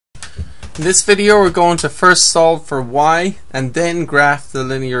In this video we're going to first solve for y and then graph the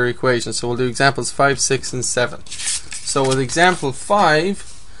linear equation. So we'll do examples 5, 6 and 7. So with example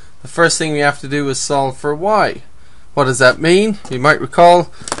 5, the first thing we have to do is solve for y. What does that mean? You might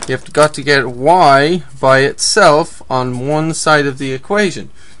recall you have got to get y by itself on one side of the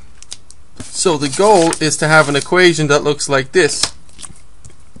equation. So the goal is to have an equation that looks like this.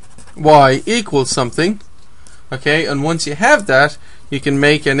 Y equals something. Okay, and once you have that, you can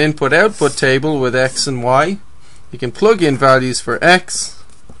make an input-output table with x and y. You can plug in values for x,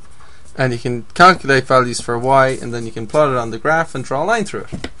 and you can calculate values for y, and then you can plot it on the graph and draw a line through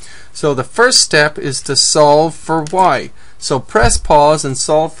it. So the first step is to solve for y. So press pause and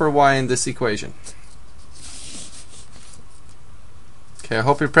solve for y in this equation. Okay, I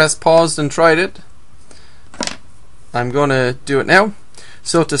hope you pressed pause and tried it. I'm going to do it now.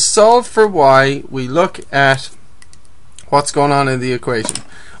 So to solve for y, we look at what's going on in the equation.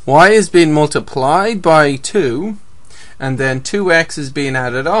 Y is being multiplied by 2, and then 2x is being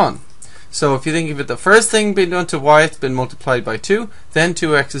added on. So if you think of it, the first thing being done to y, it's been multiplied by 2, then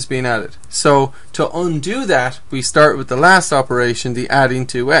 2x is being added. So to undo that, we start with the last operation, the adding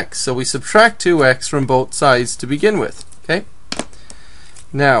 2x. So we subtract 2x from both sides to begin with. Okay.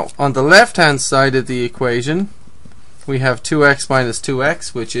 Now on the left hand side of the equation, we have 2x minus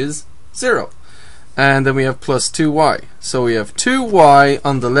 2x, which is 0. And then we have plus 2y. So we have 2y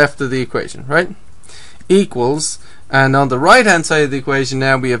on the left of the equation, right? Equals, and on the right hand side of the equation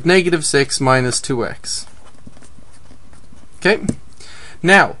now we have negative 6 minus 2x. Okay?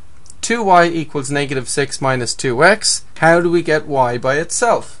 Now, 2y equals negative 6 minus 2x. How do we get y by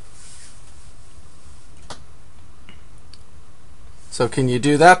itself? So can you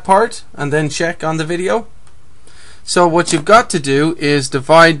do that part and then check on the video? So what you've got to do is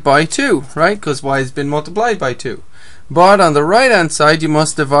divide by 2, right? Because y has been multiplied by 2. But on the right hand side you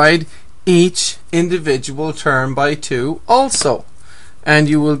must divide each individual term by 2 also. And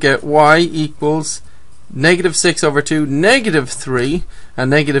you will get y equals negative 6 over 2, negative 3, and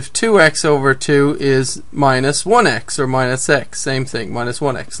negative 2x over 2 is minus 1x or minus x. Same thing, minus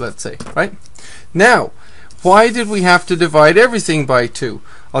 1x, let's say, right? Now, why did we have to divide everything by 2?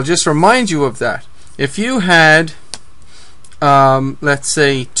 I'll just remind you of that. If you had let's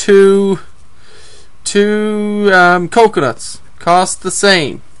say two coconuts cost the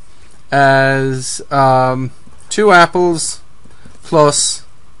same as 2 apples plus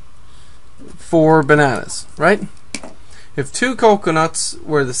 4 bananas, right? If 2 coconuts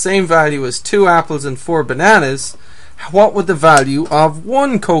were the same value as 2 apples and 4 bananas, what would the value of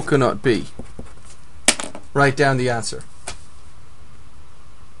 1 coconut be? Write down the answer.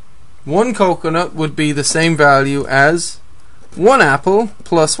 1 coconut would be the same value as 1 apple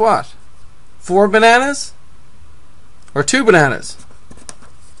plus what? 4 bananas? Or 2 bananas?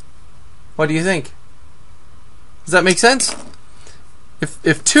 What do you think? Does that make sense?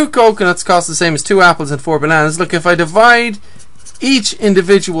 If 2 coconuts cost the same as 2 apples and 4 bananas, look, if I divide each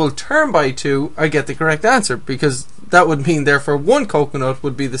individual term by 2, I get the correct answer, because that would mean therefore 1 coconut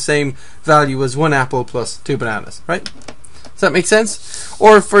would be the same value as 1 apple plus 2 bananas, right? Does that make sense?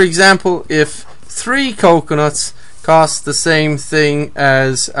 Or for example, if 3 coconuts cost the same thing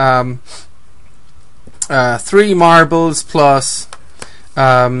as 3 marbles plus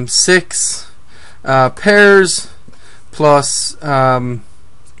 6 pears plus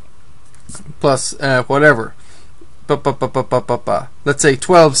whatever, let's say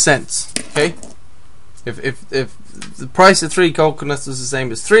 12 cents. Okay, if the price of 3 coconuts is the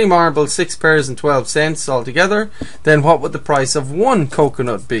same as 3 marbles, 6 pears and 12 cents altogether, then what would the price of 1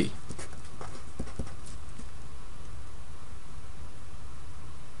 coconut be?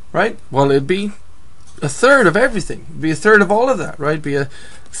 Right? Well, it'd be a third of everything. It'd be a third of all of that, right? Be a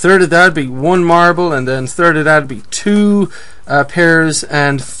third of that would be 1 marble, and then a third of that would be 2 pears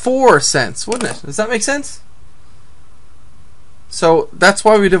and 4 cents, wouldn't it? Does that make sense? So that's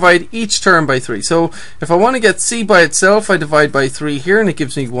why we divide each term by 3. So if I want to get c by itself, I divide by 3 here, and it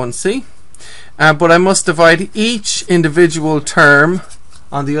gives me 1c. But I must divide each individual term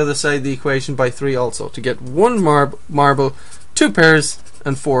on the other side of the equation by 3 also to get 1 marble, 2 pears,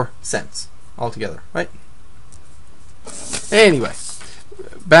 and 4 cents altogether, right? Anyway,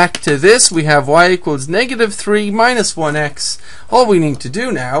 back to this, we have y equals negative 3 minus 1x. All we need to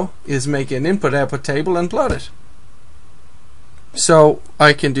do now is make an input-output table and plot it. So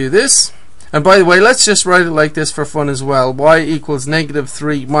I can do this, and by the way, let's just write it like this for fun as well. Y equals negative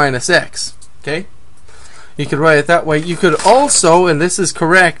 3 minus x. Okay, you could write it that way. You could also, and this is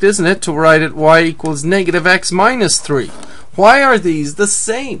correct, isn't it, to write it y equals negative x minus 3. Why are these the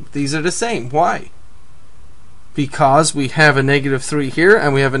same? These are the same. Why? because we have a negative 3 here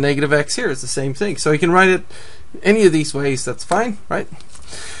and we have a negative x here. It's the same thing. So you can write it any of these ways, that's fine, right?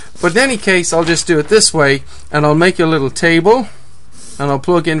 But in any case, I'll just do it this way, and I'll make a little table, and I'll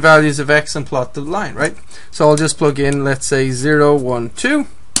plug in values of x and plot the line, right? So I'll just plug in, let's say 0, 1, 2,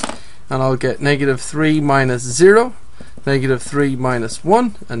 and I'll get negative 3 minus 0, negative 3 minus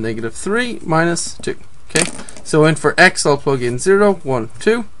 1, and negative 3 minus 2. Okay, so in for x, I'll plug in 0, 1,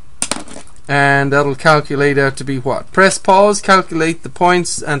 2, and that'll calculate out to be what? Press pause, calculate the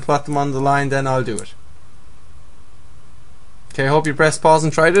points, and plot them on the line, then I'll do it. Okay, I hope you pressed pause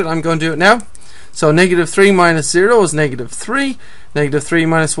and tried it. I'm going to do it now. So negative 3 minus 0 is negative 3. Negative 3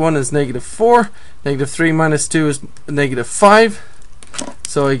 minus 1 is negative 4. Negative 3 minus 2 is negative 5.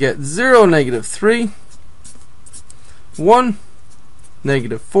 So I get 0, negative 3, 1,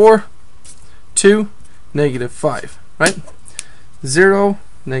 negative 4, 2, negative 5. Right? 0,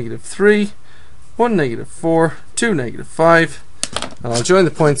 negative 3, 1, negative 4, 2, negative 5. And I'll join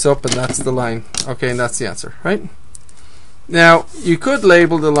the points up, and that's the line. Okay, and that's the answer. Right? Now, you could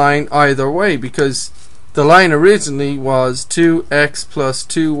label the line either way, because the line originally was 2x plus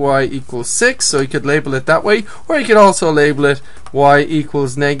 2y equals 6, so you could label it that way, or you could also label it y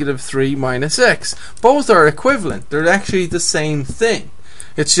equals negative 3 minus x. Both are equivalent. They're actually the same thing.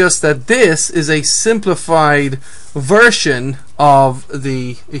 It's just that this is a simplified version of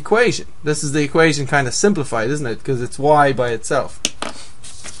the equation. This is the equation kind of simplified, isn't it? Because it's y by itself.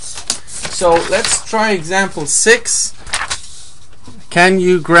 So let's try example 6. Can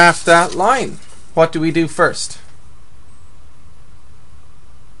you graph that line? What do we do first?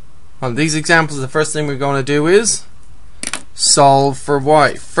 On these examples, the first thing we're going to do is solve for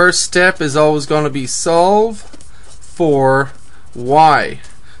y. First step is always going to be solve for y.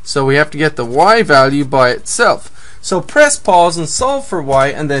 So we have to get the y value by itself. So press pause and solve for y,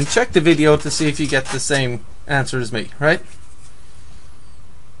 and then check the video to see if you get the same answer as me, right?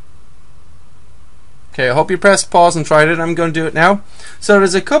 Okay, I hope you pressed pause and tried it. I'm going to do it now. So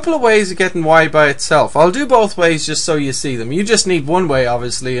there's a couple of ways of getting y by itself. I'll do both ways just so you see them. You just need one way,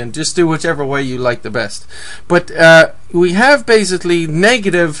 obviously, and just do whichever way you like the best. But we have basically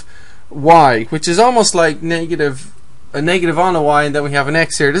negative y, which is almost like a negative on a y, and then we have an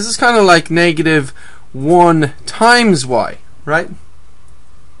x here. This is kind of like negative 1 times y, right?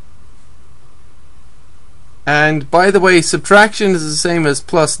 And by the way, subtraction is the same as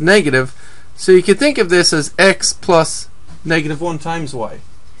plus negative. So you could think of this as x plus negative 1 times y.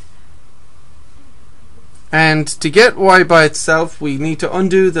 And to get y by itself, we need to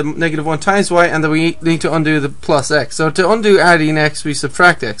undo the negative 1 times y, and then we need to undo the plus x. So to undo adding x, we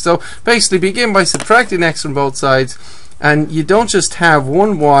subtract x. So basically begin by subtracting x from both sides, and you don't just have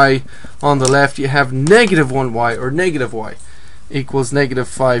 1y on the left, you have negative 1y, or negative y, equals negative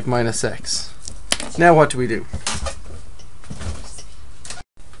 5 minus x. Now what do we do?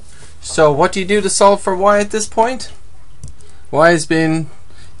 So what do you do to solve for y at this point? Y has been,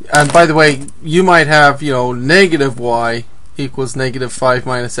 and by the way, you might have, negative y equals negative 5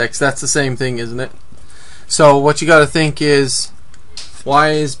 minus x. That's the same thing, isn't it? So what you got to think is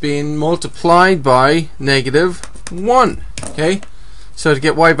y is being multiplied by negative 1. Okay? So to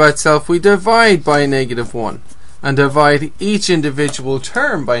get y by itself, we divide by negative 1. And divide each individual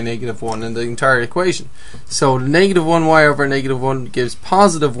term by negative 1 in the entire equation. So negative 1y over negative 1 gives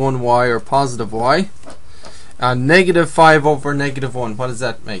positive 1y, or positive y. And negative 5 over negative 1, what does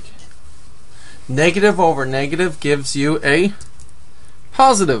that make? Negative over negative gives you a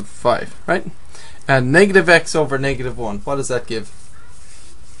positive 5, right? And negative x over negative 1, what does that give?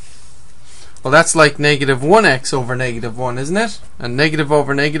 Well, that's like negative 1x over negative 1, isn't it? And negative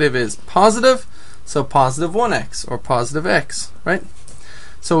over negative is positive. So positive 1x, or positive x, right?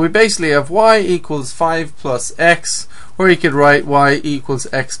 So we basically have y equals 5 plus x, or you could write y equals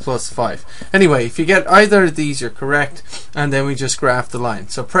x plus 5. Anyway, if you get either of these, you're correct, and then we just graph the line.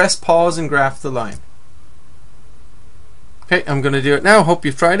 So press pause and graph the line. Okay, I'm going to do it now. Hope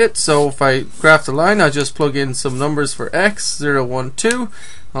you've tried it. So if I graph the line, I'll just plug in some numbers for x, 0, 1, 2, and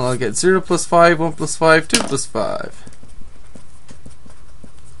I'll get 0 plus 5, 1 plus 5, 2 plus 5.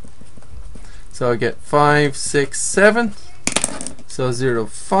 So I get 5, 6, 7. So 0,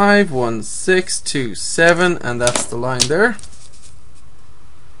 5, 1, 6, 2, 7, and that's the line there.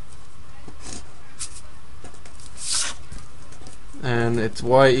 And it's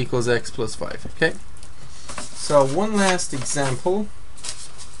y equals x plus 5. Okay. So one last example.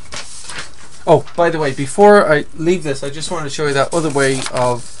 Oh, by the way, before I leave this, I just want to show you that other way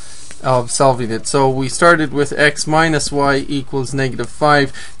of solving it. So we started with x minus y equals negative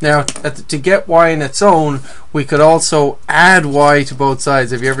 5. Now to get y on its own, we could also add y to both sides.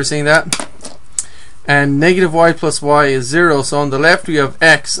 Have you ever seen that? and negative y plus y is 0, so on the left we have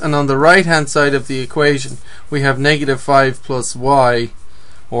x, and on the right hand side of the equation we have negative 5 plus y,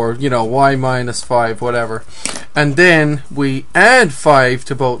 or y minus 5, whatever. And then we add 5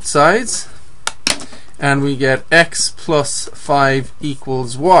 to both sides, and we get x plus 5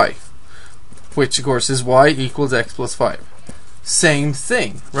 equals y, which of course is y equals x plus 5. Same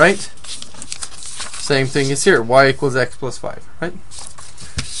thing, right? Same thing as here, y equals x plus 5, right?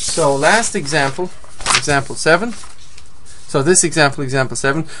 So last example, example 7. So this example, example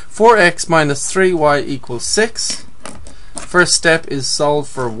 7, 4x minus 3y equals 6. First step is solve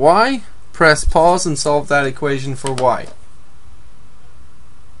for y. Press pause and solve that equation for y.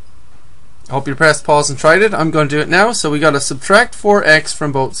 I hope you pressed pause and tried it. I'm going to do it now. So we got to subtract 4x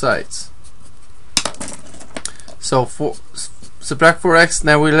from both sides. So subtract 4x.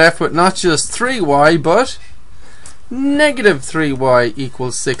 Now we're left with not just 3y, but negative 3y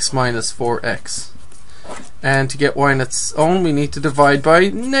equals 6 minus 4x. And to get y on its own, we need to divide by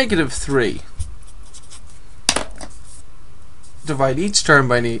negative 3. Divide each term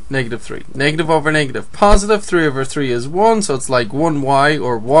by negative 3. Negative over negative. Positive 3 over 3 is 1, so it's like 1y,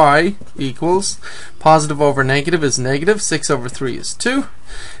 or y equals. Positive over negative is negative. 6 over 3 is 2.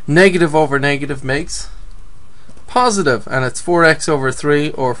 Negative over negative makes positive, and it's 4x over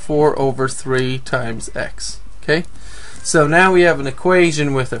 3, or 4 over 3 times x. Okay, so now we have an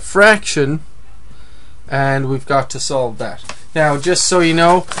equation with a fraction, and we've got to solve that. Now, just so you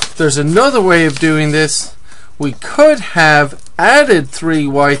know, there's another way of doing this. We could have added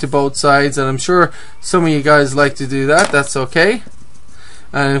 3y to both sides, and I'm sure some of you guys like to do that. That's okay.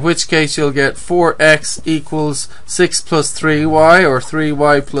 And in which case you'll get 4x equals 6 plus 3y, or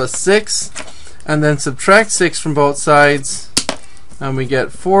 3y plus 6, and then subtract 6 from both sides, and we get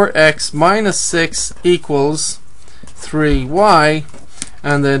 4x minus 6 equals 3y,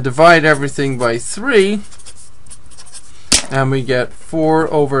 and then divide everything by 3, and we get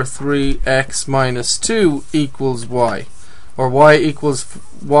 4 over 3x minus 2 equals y, or y equals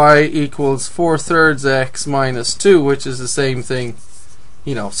 4/3 x minus 2, which is the same thing.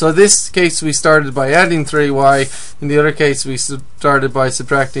 So this case we started by adding 3y, in the other case we started by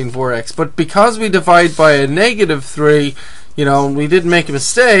subtracting 4x. But because we divide by a negative 3, we didn't make a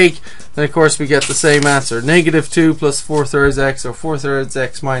mistake, then of course we get the same answer. Negative 2 plus 4/3 x, or 4/3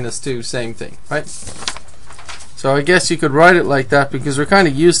 x minus 2, same thing, right? So I guess you could write it like that because we're kind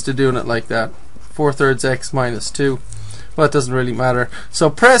of used to doing it like that. 4/3 x minus 2. Well, it doesn't really matter.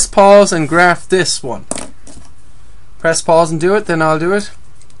 So press pause and graph this one. Press pause and do it, then I'll do it.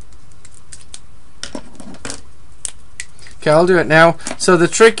 Okay, I'll do it now. So the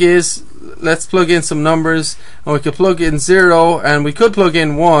trick is, let's plug in some numbers, and we could plug in 0, and we could plug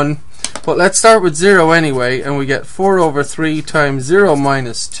in 1, but let's start with 0 anyway, and we get 4 over 3 times 0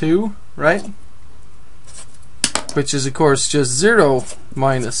 minus 2, right? Which is of course just 0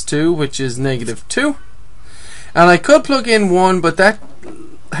 minus 2, which is negative 2. And I could plug in 1, but that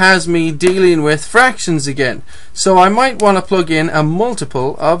has me dealing with fractions again. So I might want to plug in a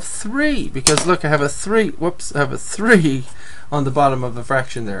multiple of 3, because look, I have a 3, whoops, I have a 3 on the bottom of the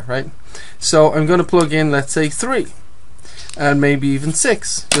fraction there, right? So I'm going to plug in, let's say 3, and maybe even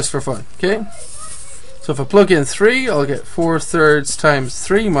 6, just for fun, okay? So if I plug in 3, I'll get 4/3 times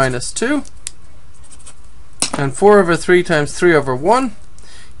 3 minus 2, and 4 over 3 times 3 over 1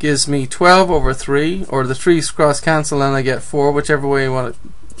 gives me 12 over 3, or the 3's cross cancel and I get 4, whichever way you want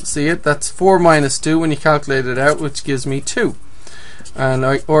to see it. That's 4 minus 2 when you calculate it out, which gives me 2. And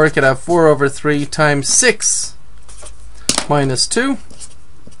or I could have 4 over 3 times 6 minus 2,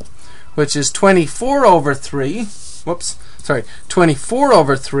 which is 24 over 3. Whoops, sorry, 24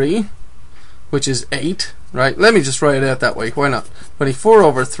 over 3, which is 8. Right, let me just write it out that way, why not? 24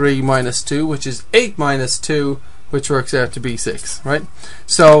 over 3 minus 2, which is 8 minus 2, which works out to be 6, right?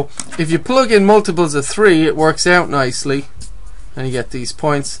 So if you plug in multiples of 3, it works out nicely, and you get these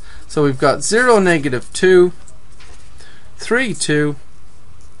points. So we've got 0, negative 2, 3, 2,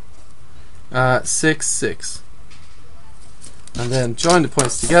 6, 6. And then join the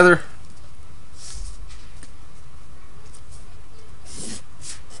points together.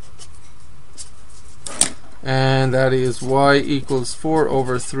 And that is y equals 4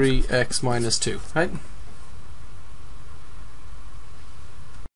 over 3 x minus 2, right?